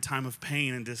are in a time of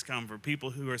pain and discomfort, people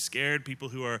who are scared, people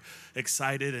who are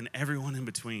excited, and everyone in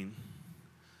between.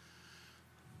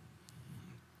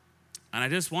 And I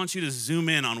just want you to zoom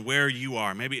in on where you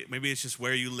are. Maybe it's just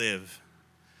where you live,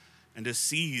 and to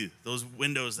see those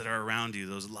windows that are around you,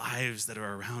 those lives that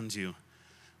are around you.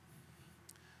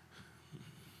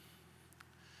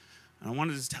 And I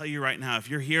wanted to tell you right now, if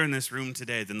you're here in this room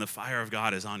today, then the fire of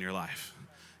God is on your life.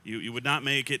 You would not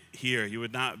make it here. You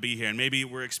would not be here. And maybe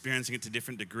we're experiencing it to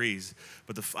different degrees,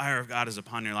 but the fire of God is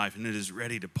upon your life, and it is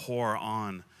ready to pour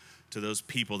on to those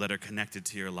people that are connected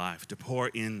to your life, to pour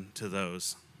into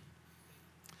those.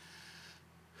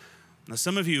 Now,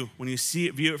 some of you, when you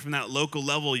view it from that local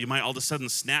level, you might all of a sudden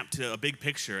snap to a big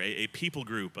picture, a people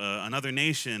group, another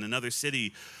nation, another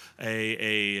city,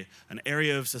 an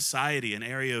area of society, an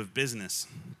area of business,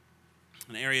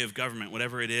 an area of government,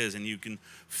 whatever it is, and you can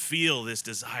feel this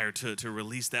desire to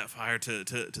release that fire to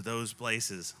those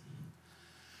places.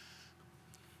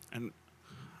 And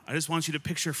I just want you to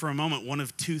picture for a moment one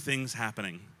of two things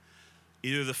happening.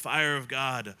 Either the fire of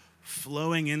God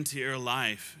flowing into your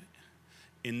life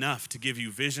enough to give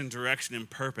you vision, direction, and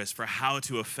purpose for how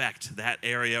to affect that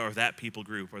area or that people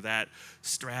group or that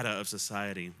strata of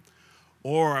society.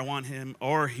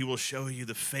 Or He will show you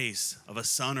the face of a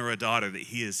son or a daughter that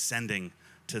He is sending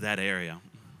to that area.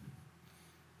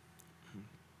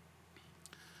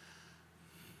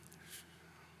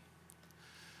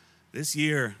 This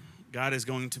year, God is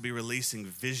going to be releasing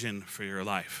vision for your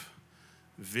life.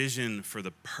 Vision for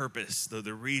the purpose,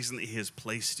 the reason that He has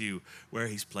placed you where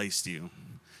He's placed you.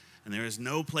 And there is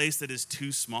no place that is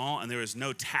too small, and there is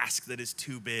no task that is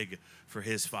too big for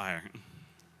His fire.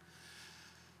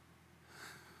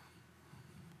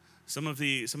 Some of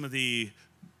the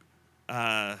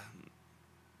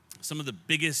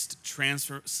biggest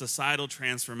societal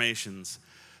transformations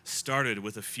started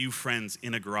with a few friends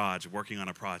in a garage working on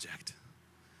a project.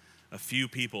 A few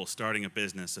people starting a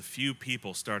business, a few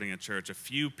people starting a church, a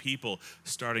few people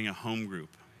starting a home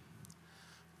group.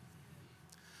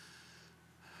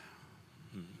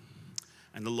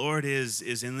 And the Lord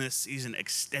is in this season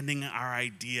extending our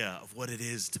idea of what it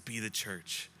is to be the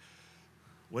church,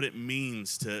 what it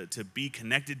means to be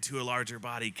connected to a larger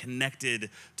body, connected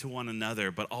to one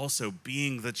another, but also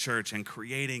being the church and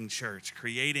creating church,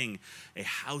 creating a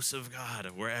house of God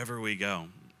wherever we go.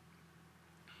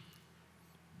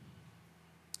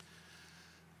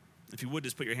 If you would,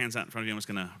 just put your hands out in front of you. I'm just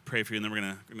going to pray for you, and then we're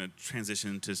going to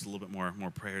transition to just a little bit more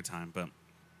prayer time. But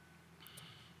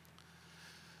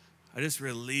I just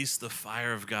release the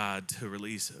fire of God to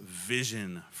release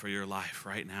vision for your life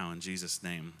right now in Jesus'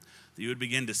 name. That you would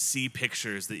begin to see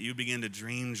pictures, that you would begin to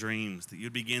dream dreams, that you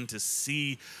would begin to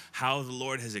see how the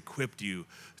Lord has equipped you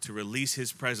to release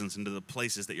his presence into the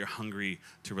places that you're hungry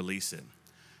to release it.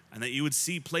 And that you would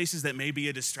see places that may be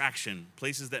a distraction,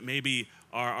 places that maybe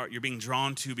you're being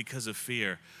drawn to because of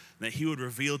fear, and that he would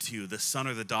reveal to you the son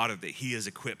or the daughter that he is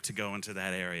equipped to go into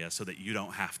that area so that you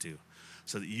don't have to,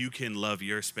 so that you can love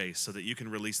your space, so that you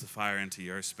can release the fire into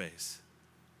your space.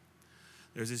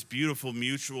 There's this beautiful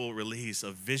mutual release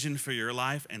of vision for your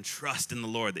life and trust in the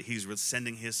Lord that he's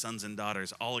sending his sons and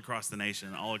daughters all across the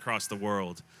nation, all across the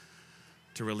world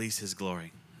to release his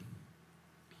glory.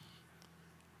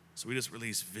 So we just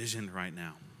release vision right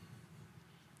now.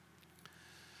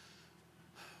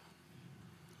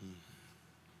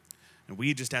 And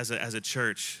we just as a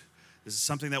church, this is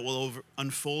something that will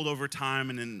unfold over time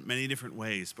and in many different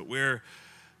ways. But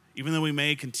even though we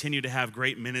may continue to have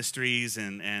great ministries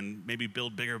and maybe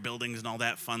build bigger buildings and all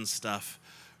that fun stuff,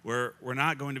 we're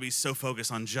not going to be so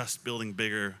focused on just building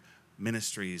bigger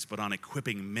ministries, but on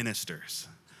equipping ministers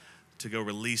to go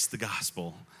release the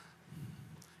gospel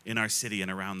in our city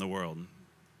and around the world.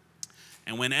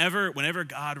 And whenever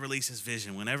God releases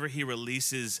vision, whenever he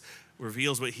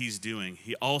reveals what he's doing,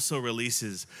 he also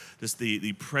releases just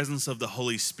the presence of the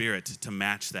Holy Spirit to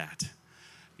match that.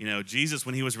 You know, Jesus,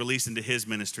 when he was released into his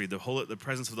ministry, the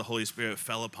presence of the Holy Spirit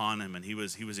fell upon him, and he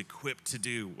was equipped to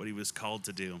do what he was called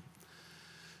to do.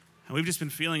 And we've just been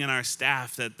feeling in our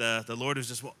staff that the Lord is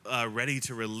just ready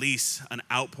to release an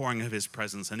outpouring of his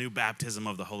presence, a new baptism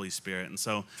of the Holy Spirit. And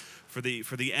so for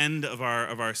the end of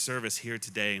our service here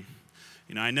today,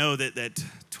 you know, I know that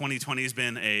 2020 has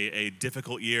been a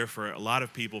difficult year for a lot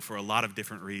of people for a lot of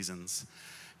different reasons.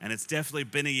 And it's definitely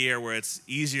been a year where it's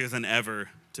easier than ever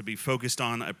to be focused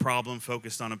on a problem,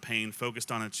 focused on a pain,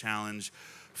 focused on a challenge,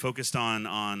 focused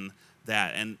on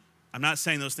that. And I'm not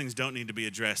saying those things don't need to be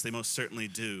addressed. They most certainly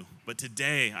do. But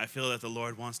today, I feel that the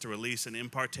Lord wants to release an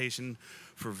impartation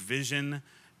for vision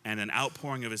and an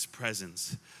outpouring of his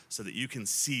presence so that you can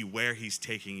see where he's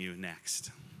taking you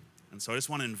next. And so I just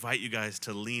want to invite you guys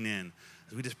to lean in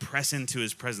as we just press into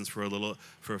his presence for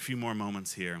a few more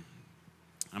moments here.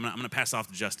 I'm going to pass off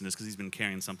to Justin just because he's been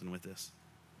carrying something with this.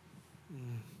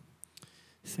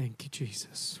 Thank you,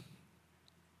 Jesus.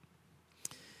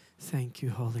 Thank you,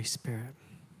 Holy Spirit.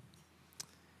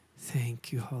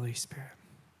 Thank you, Holy Spirit.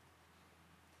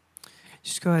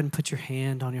 Just go ahead and put your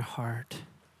hand on your heart.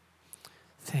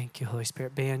 Thank you, Holy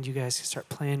Spirit. Band, you guys can start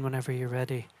playing whenever you're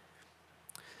ready.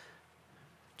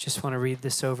 Just want to read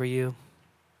this over you.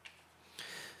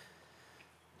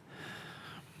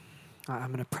 I'm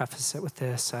going to preface it with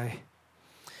this.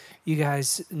 You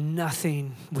guys,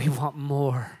 nothing we want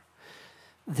more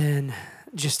than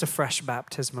just a fresh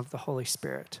baptism of the Holy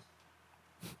Spirit.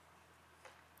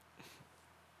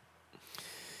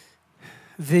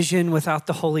 Vision without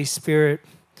the Holy Spirit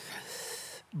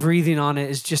breathing on it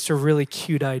is just a really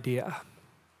cute idea.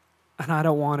 And I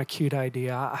don't want a cute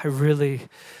idea.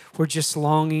 We're just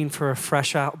longing for a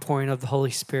fresh outpouring of the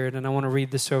Holy Spirit. And I want to read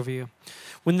this over you.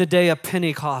 When the day of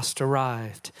Pentecost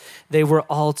arrived, they were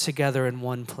all together in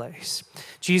one place.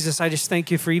 Jesus, I just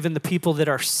thank you for even the people that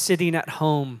are sitting at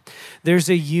home. There's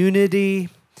a unity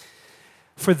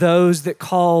for those that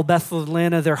call Bethel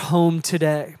Atlanta their home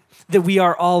today. That we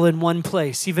are all in one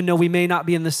place, even though we may not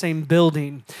be in the same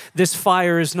building. This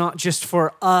fire is not just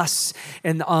for us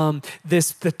and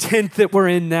the tent that we're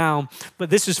in now, but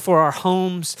this is for our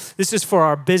homes. This is for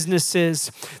our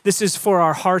businesses. This is for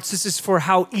our hearts. This is for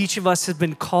how each of us has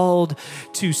been called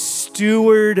to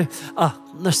steward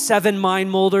the 7 mind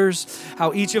molders,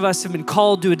 how each of us have been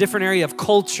called to a different area of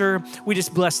culture. We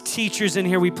just bless teachers in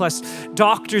here. We bless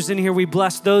doctors in here. We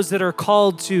bless those that are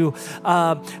called to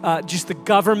just the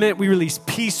government. it. We release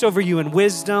peace over you and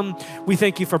wisdom. We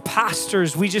thank you for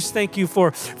pastors. We just thank you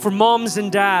for moms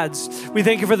and dads. We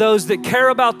thank you for those that care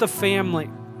about the family.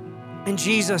 And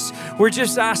Jesus, we're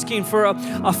just asking for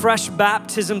a fresh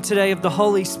baptism today of the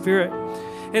Holy Spirit.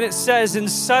 And it says,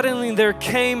 and suddenly there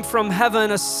came from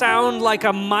heaven a sound like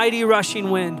a mighty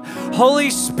rushing wind. Holy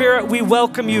Spirit, we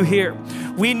welcome you here.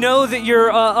 We know that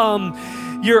you're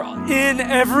in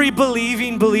every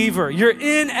believing believer. You're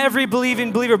in every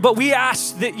believing believer, but we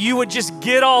ask that you would just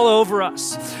get all over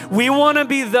us. We want to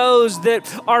be those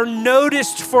that are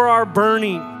noticed for our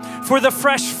burning, for the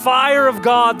fresh fire of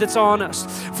God that's on us,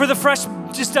 for the fresh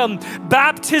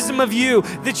baptism of you,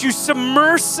 that you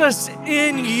submerge us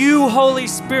in you, Holy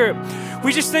Spirit.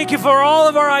 We just thank you for all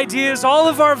of our ideas, all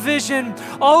of our vision,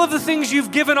 all of the things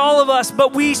you've given all of us,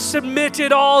 but we submit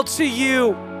it all to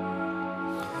you.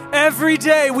 Every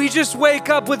day we just wake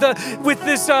up with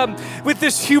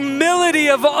this humility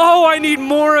of, oh, I need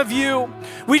more of you.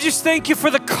 We just thank you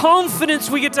for the confidence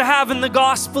we get to have in the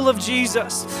gospel of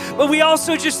Jesus. But we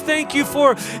also just thank you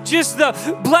for just the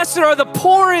blessed are the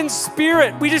poor in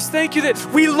spirit. We just thank you that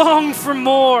we long for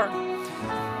more.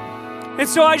 And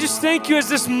so I just thank you as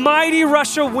this mighty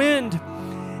rush of wind,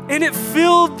 and it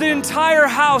filled the entire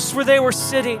house where they were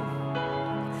sitting,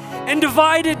 and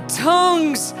divided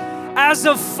tongues as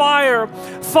of fire.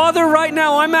 Father, right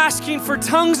now I'm asking for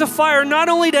tongues of fire, not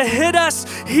only to hit us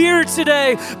here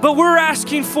today, but we're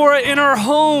asking for it in our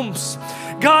homes.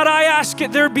 God, I ask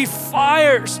that there be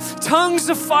fires. Tongues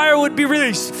of fire would be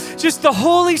released. Just the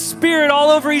Holy Spirit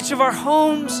all over each of our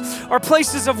homes, our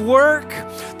places of work,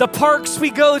 the parks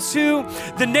we go to,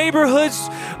 the neighborhoods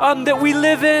that we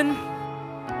live in.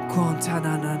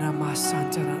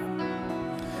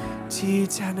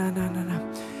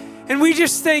 And we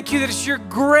just thank you that it's your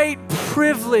great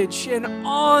privilege and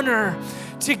honor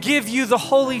to give you the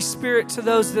Holy Spirit to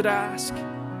those that ask.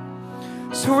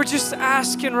 So we're just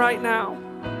asking right now.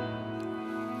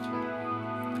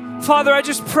 Father, I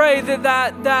just pray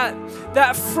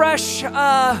that fresh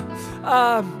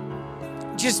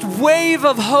just wave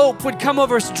of hope would come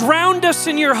over us. Drown us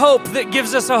in your hope that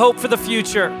gives us a hope for the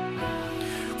future.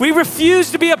 We refuse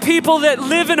to be a people that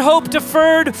live in hope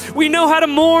deferred. We know how to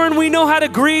mourn, we know how to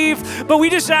grieve, but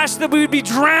we just ask that we would be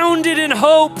drowned in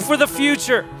hope for the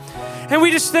future. And we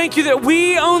just thank you that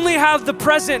we only have the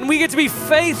present, and we get to be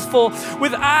faithful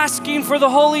with asking for the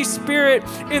Holy Spirit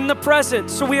in the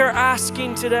present. So we are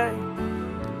asking today.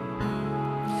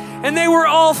 And they were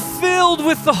all filled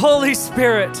with the Holy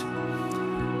Spirit.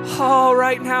 Oh,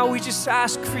 right now we just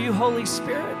ask for you, Holy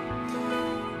Spirit.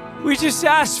 We just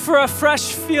ask for a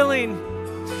fresh feeling.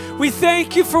 We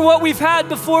thank you for what we've had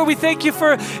before. We thank you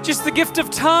for just the gift of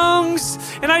tongues.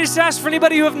 And I just ask for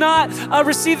anybody who have not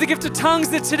received the gift of tongues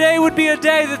that today would be a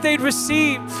day that they'd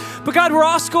receive. But God, we're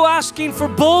also asking for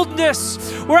boldness.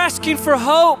 We're asking for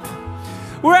hope.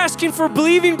 We're asking for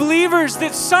believing believers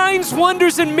that signs,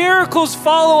 wonders, and miracles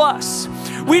follow us.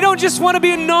 We don't just want to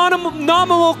be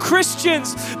nominal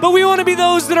Christians, but we want to be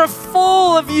those that are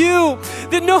full of you,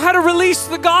 that know how to release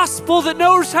the gospel, that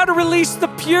knows how to release the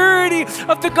purity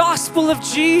of the gospel of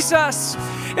Jesus,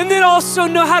 and then also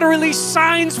know how to release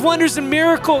signs, wonders, and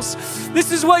miracles.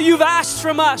 This is what you've asked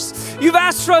from us. You've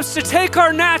asked for us to take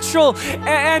our natural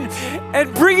and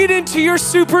bring it into your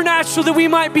supernatural, that we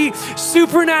might be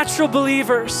supernatural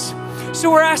believers.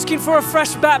 So we're asking for a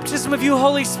fresh baptism of you,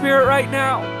 Holy Spirit, right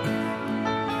now.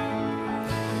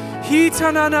 We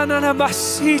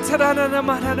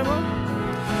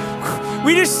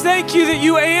just thank you that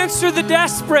you answer the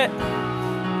desperate.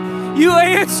 You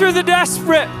answer the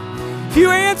desperate. You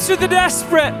answer the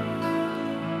desperate.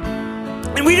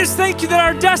 And we just thank you that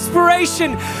our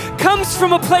desperation comes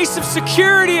from a place of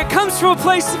security. It comes from a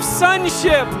place of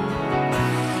sonship.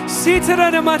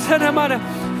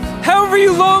 However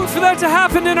you long for that to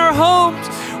happen in our homes,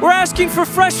 we're asking for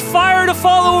fresh fire to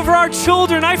fall over our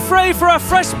children. I pray for a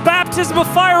fresh baptism of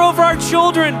fire over our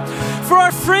children, for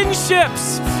our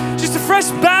friendships, just a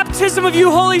fresh baptism of you,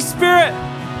 Holy Spirit.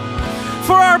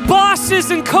 For our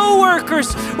bosses and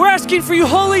co-workers, we're asking for you,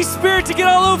 Holy Spirit, to get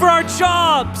all over our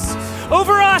jobs,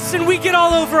 over us, and we get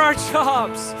all over our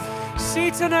jobs.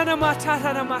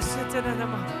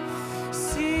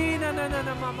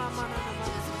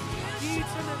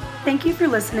 Thank you for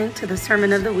listening to the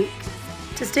Sermon of the Week.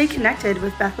 To stay connected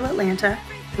with Bethel Atlanta,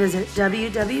 visit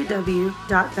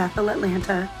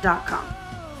www.bethelatlanta.com.